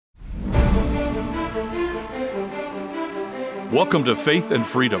Welcome to Faith and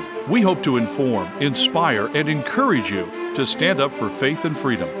Freedom. We hope to inform, inspire, and encourage you to stand up for faith and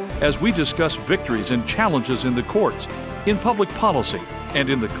freedom as we discuss victories and challenges in the courts, in public policy, and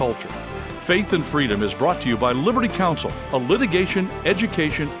in the culture. Faith and Freedom is brought to you by Liberty Counsel, a litigation,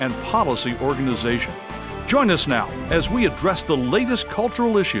 education, and policy organization. Join us now as we address the latest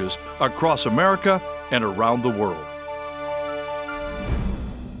cultural issues across America and around the world.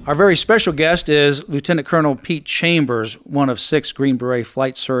 Our very special guest is Lieutenant Colonel Pete Chambers, one of 6 Green Beret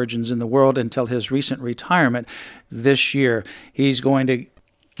flight surgeons in the world until his recent retirement this year. He's going to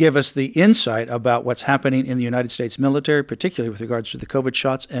give us the insight about what's happening in the United States military, particularly with regards to the COVID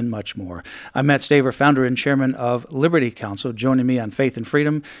shots and much more. I'm Matt Staver, founder and chairman of Liberty Counsel. Joining me on Faith and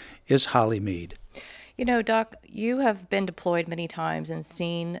Freedom is Holly Meade. You know, Doc, you have been deployed many times and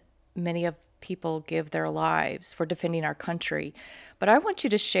seen many of people give their lives for defending our country. But I want you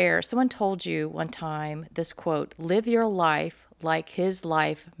to share, someone told you one time this quote, live your life like his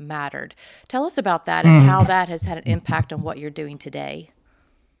life mattered. Tell us about that and how that has had an impact on what you're doing today.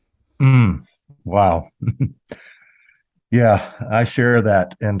 Wow. Yeah, I share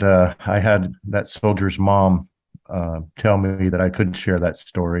that. And I had that soldier's mom tell me that I couldn't share that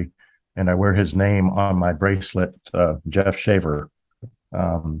story. And I wear his name on my bracelet, Jeff Shaver.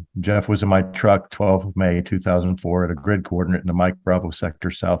 Jeff was in my truck 12th of May 2004 at a grid coordinate in the Mike Bravo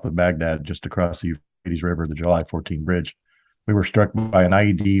sector south of Baghdad, just across the Euphrates River, the July 14 bridge. We were struck by an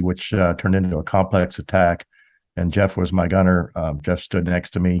IED, which turned into a complex attack, and Jeff was my gunner. Jeff stood next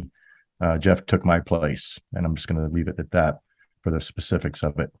to me. Jeff took my place, and I'm just going to leave it at that for the specifics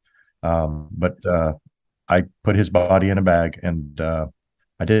of it. But I put his body in a bag, and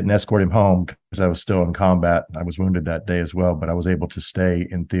I didn't escort him home because I was still in combat. I was wounded that day as well, but I was able to stay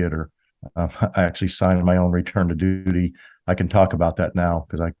in theater. I actually signed my own return to duty. I can talk about that now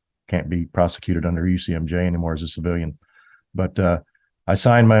because I can't be prosecuted under UCMJ anymore as a civilian. But I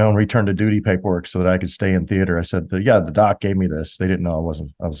signed my own return to duty paperwork so that I could stay in theater. I said, the doc gave me this. They didn't know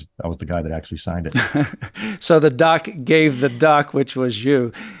I was the guy that actually signed it. So the doc gave the doc, which was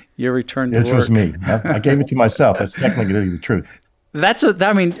you, your return to work. This was me. I gave it to myself. That's technically the truth. Let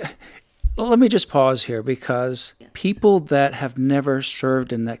me just pause here because people that have never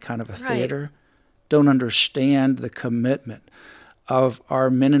served in that kind of a theater don't understand the commitment of our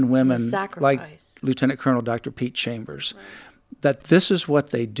men and women like Lieutenant Colonel Dr. Pete Chambers, that this is what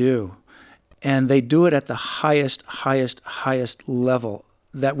they do. And they do it at the highest level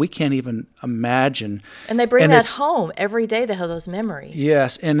that we can't even imagine. And they bring that home every day. They have those memories.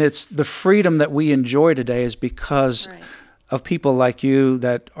 Yes, and it's the freedom that we enjoy today is because of people like you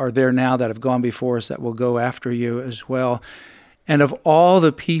that are there now that have gone before us that will go after you as well. And of all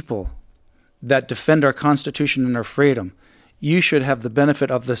the people that defend our Constitution and our freedom, you should have the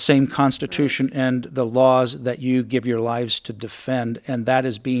benefit of the same Constitution and the laws that you give your lives to defend, and that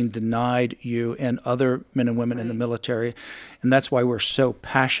is being denied you and other men and women in the military. And that's why we're so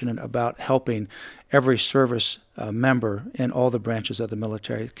passionate about helping every service member in all the branches of the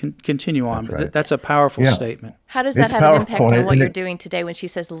military. Continue on, but that's a powerful statement. How does that have an impact on what you're doing today when she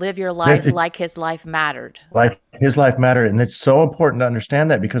says, live your life like his life mattered? His life mattered. And it's so important to understand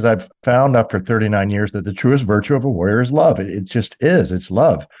that because I've found after 39 years that the truest virtue of a warrior is love. It just is. It's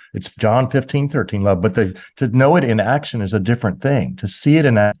love. It's John 15:13 love. But to know it in action is a different thing. To see it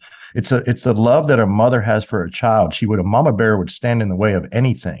in that, it's the love that a mother has for a child. A mama bear would stand in the way of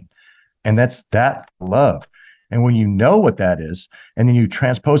anything. And that's that love. And when you know what that is, and then you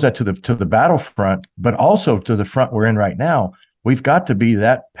transpose that to the battlefront, but also to the front we're in right now, we've got to be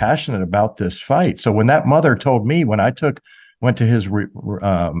that passionate about this fight. So when that mother told me, when I went to his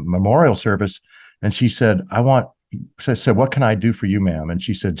memorial service, and she said, I said, what can I do for you, ma'am? And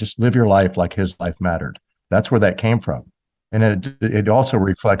she said, just live your life like his life mattered. That's where that came from. And it also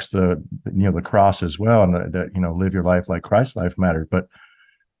reflects the cross as well, and that live your life like Christ's life mattered.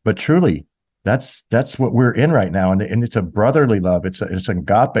 But truly, that's what we're in right now, and it's a brotherly love. It's an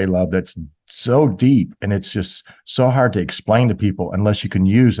agape love that's so deep, and it's just so hard to explain to people unless you can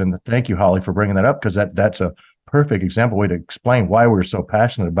use. And thank you, Holly, for bringing that up because that's a perfect way to explain why we're so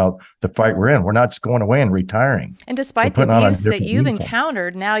passionate about the fight we're in. We're not just going away and retiring. And despite the abuse that you've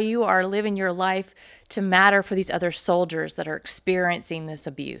encountered, now you are living your life to matter for these other soldiers that are experiencing this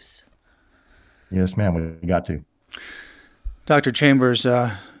abuse. Yes, ma'am. We got to. Dr. Chambers,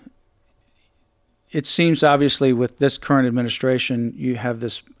 it seems obviously with this current administration, you have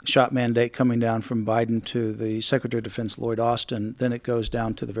this shot mandate coming down from Biden to the Secretary of Defense, Lloyd Austin. Then it goes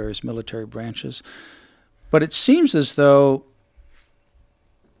down to the various military branches. But it seems as though,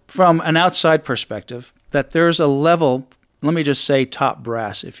 from an outside perspective, that there's a level, let me just say top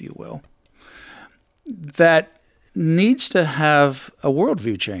brass, if you will, that needs to have a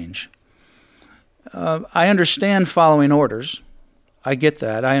worldview change. I understand following orders. I get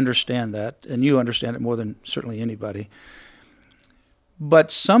that. I understand that. And you understand it more than certainly anybody.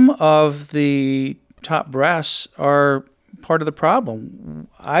 But some of the top brass are part of the problem.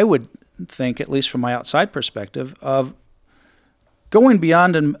 I would think, at least from my outside perspective, of going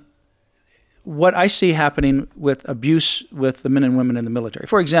beyond what I see happening with abuse with the men and women in the military.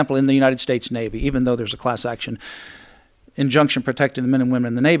 For example, in the United States Navy, even though there's a class action injunction protecting the men and women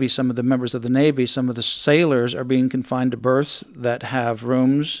in the Navy, some of the members of the Navy, some of the sailors are being confined to berths that have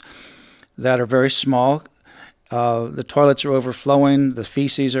rooms that are very small. The toilets are overflowing. The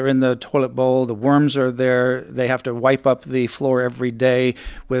feces are in the toilet bowl. The worms are there. They have to wipe up the floor every day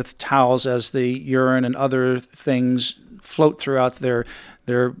with towels as the urine and other things float throughout their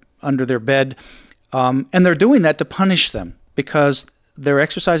under their bed. And they're doing that to punish them because they're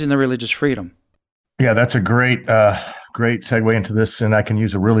exercising their religious freedom. Yeah, that's a great segue into this, and I can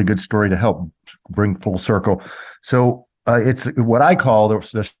use a really good story to help bring full circle. So it's what I call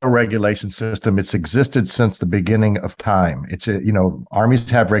the regulation system. It's existed since the beginning of time. It's armies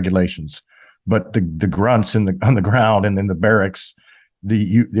have regulations, but the grunts on the ground and in the barracks,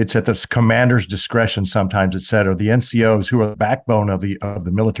 it's at the commander's discretion. Sometimes it's said, or the NCOs, who are the backbone of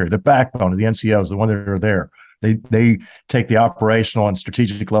the military, the backbone of the NCOs, the one that are there. They take the operational and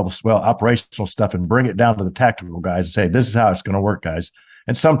strategic levels, operational stuff, and bring it down to the tactical guys and say, this is how it's going to work, guys.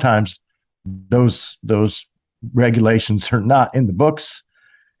 And sometimes those regulations are not in the books,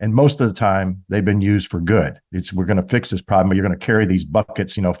 and most of the time they've been used for good. We're going to fix this problem, but you're going to carry these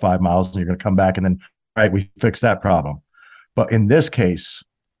buckets 5 miles, and you're going to come back and then we fix that problem. But in this case,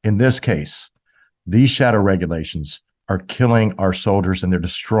 these shadow regulations are killing our soldiers, and they're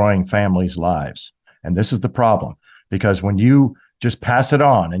destroying families' lives. And this is the problem, because when you just pass it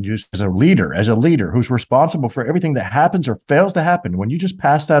on, and you, as a leader who's responsible for everything that happens or fails to happen, when you just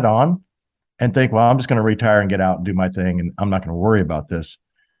pass that on and think, well, I'm just going to retire and get out and do my thing, and I'm not going to worry about this,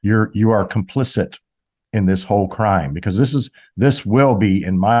 you are complicit in this whole crime, because this will be,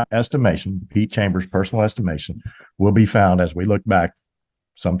 in my estimation, Pete Chambers' personal estimation, will be found as we look back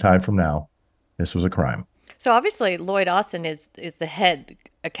sometime from now. This was a crime. So obviously Lloyd Austin is the head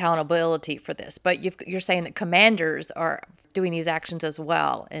accountability for this, but you're saying that commanders are doing these actions as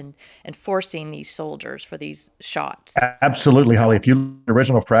well and forcing these soldiers for these shots. Absolutely, Holly. If you look at the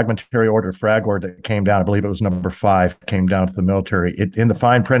original fragmentary order, frag order that came down, I believe it was number 5, came down to the military. In the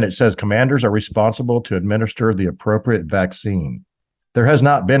fine print, it says commanders are responsible to administer the appropriate vaccine. There has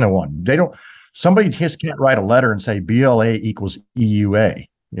not been one. Somebody just can't write a letter and say BLA equals EUA.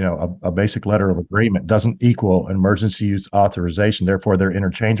 A basic letter of agreement doesn't equal emergency use authorization. Therefore, they're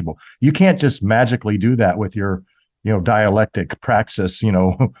interchangeable. You can't just magically do that with your, dialectic praxis,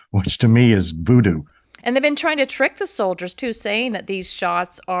 which to me is voodoo. And they've been trying to trick the soldiers too, saying that these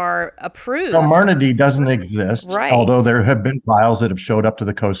shots are approved. Comirnaty doesn't exist, right? Although there have been files that have showed up to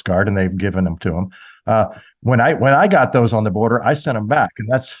the Coast Guard and they've given them to them. When I got those on the border, I sent them back, and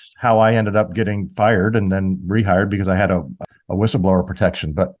that's how I ended up getting fired and then rehired, because I had a whistleblower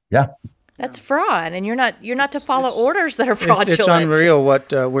protection. But yeah, that's fraud, and you're not to follow orders that are fraudulent. It's unreal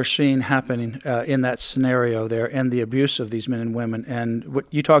what we're seeing happening in that scenario there, and the abuse of these men and women. And what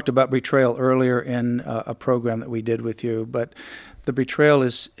you talked about betrayal earlier in a program that we did with you, but the betrayal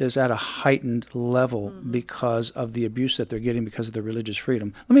is at a heightened level because of the abuse that they're getting because of their religious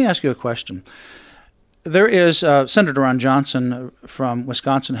freedom. Let me ask you a question. There is Senator Ron Johnson from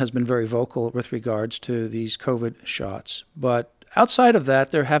Wisconsin has been very vocal with regards to these COVID shots. But outside of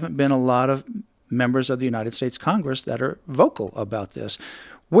that, there haven't been a lot of members of the United States Congress that are vocal about this.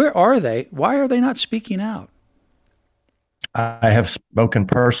 Where are they? Why are they not speaking out? I have spoken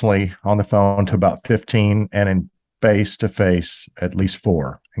personally on the phone to about 15, and in face-to-face at least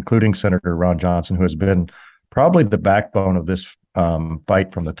 4, including Senator Ron Johnson, who has been probably the backbone of this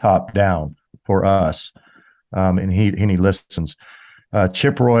fight from the top down for us, and he listens.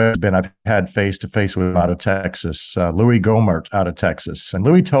 Chip Roy I've had face-to-face with him out of Texas. Louis Gohmert out of Texas. And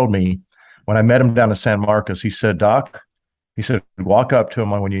Louis told me when I met him down in San Marcos, he said, Doc, walk up to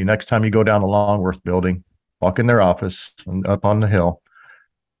him next time you go down the Longworth building, walk in their office and up on the hill,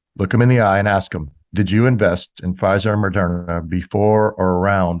 look him in the eye and ask him, did you invest in Pfizer and Moderna before or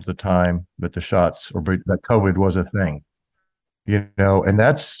around the time that the shots or that COVID was a thing? And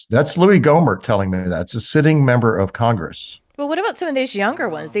that's Louis Gohmert telling me that. It's a sitting member of Congress. Well, what about some of these younger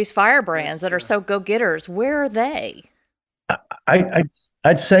ones, these firebrands that are so go-getters? Where are they?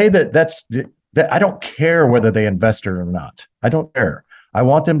 I'd say that I don't care whether they invested or not. I don't care. I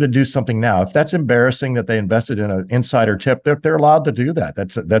want them to do something now. If that's embarrassing that they invested in an insider tip, they're allowed to do that.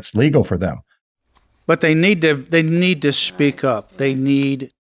 That's legal for them. But they need to speak up. They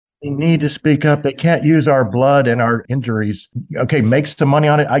need to speak up. They can't use our blood and our injuries. Okay, make some money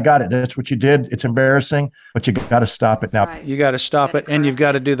on it. I got it. That's what you did. It's embarrassing, but you got to stop it now. Right. You got to stop it, and you've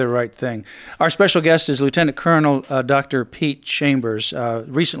got to do the right thing. Our special guest is Lieutenant Colonel Dr. Pete Chambers,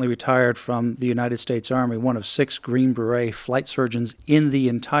 recently retired from the United States Army, one of 6 Green Beret flight surgeons in the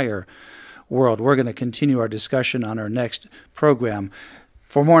entire world. We're going to continue our discussion on our next program.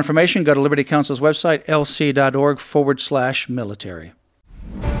 For more information, go to Liberty Counsel's website, lc.org/military.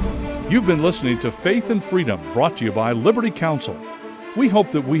 You've been listening to Faith and Freedom, brought to you by Liberty Counsel. We hope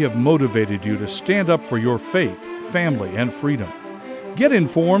that we have motivated you to stand up for your faith, family, and freedom. Get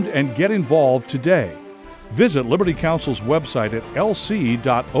informed and get involved today. Visit Liberty Counsel's website at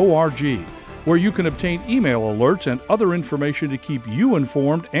lc.org, where you can obtain email alerts and other information to keep you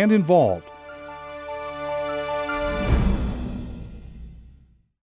informed and involved.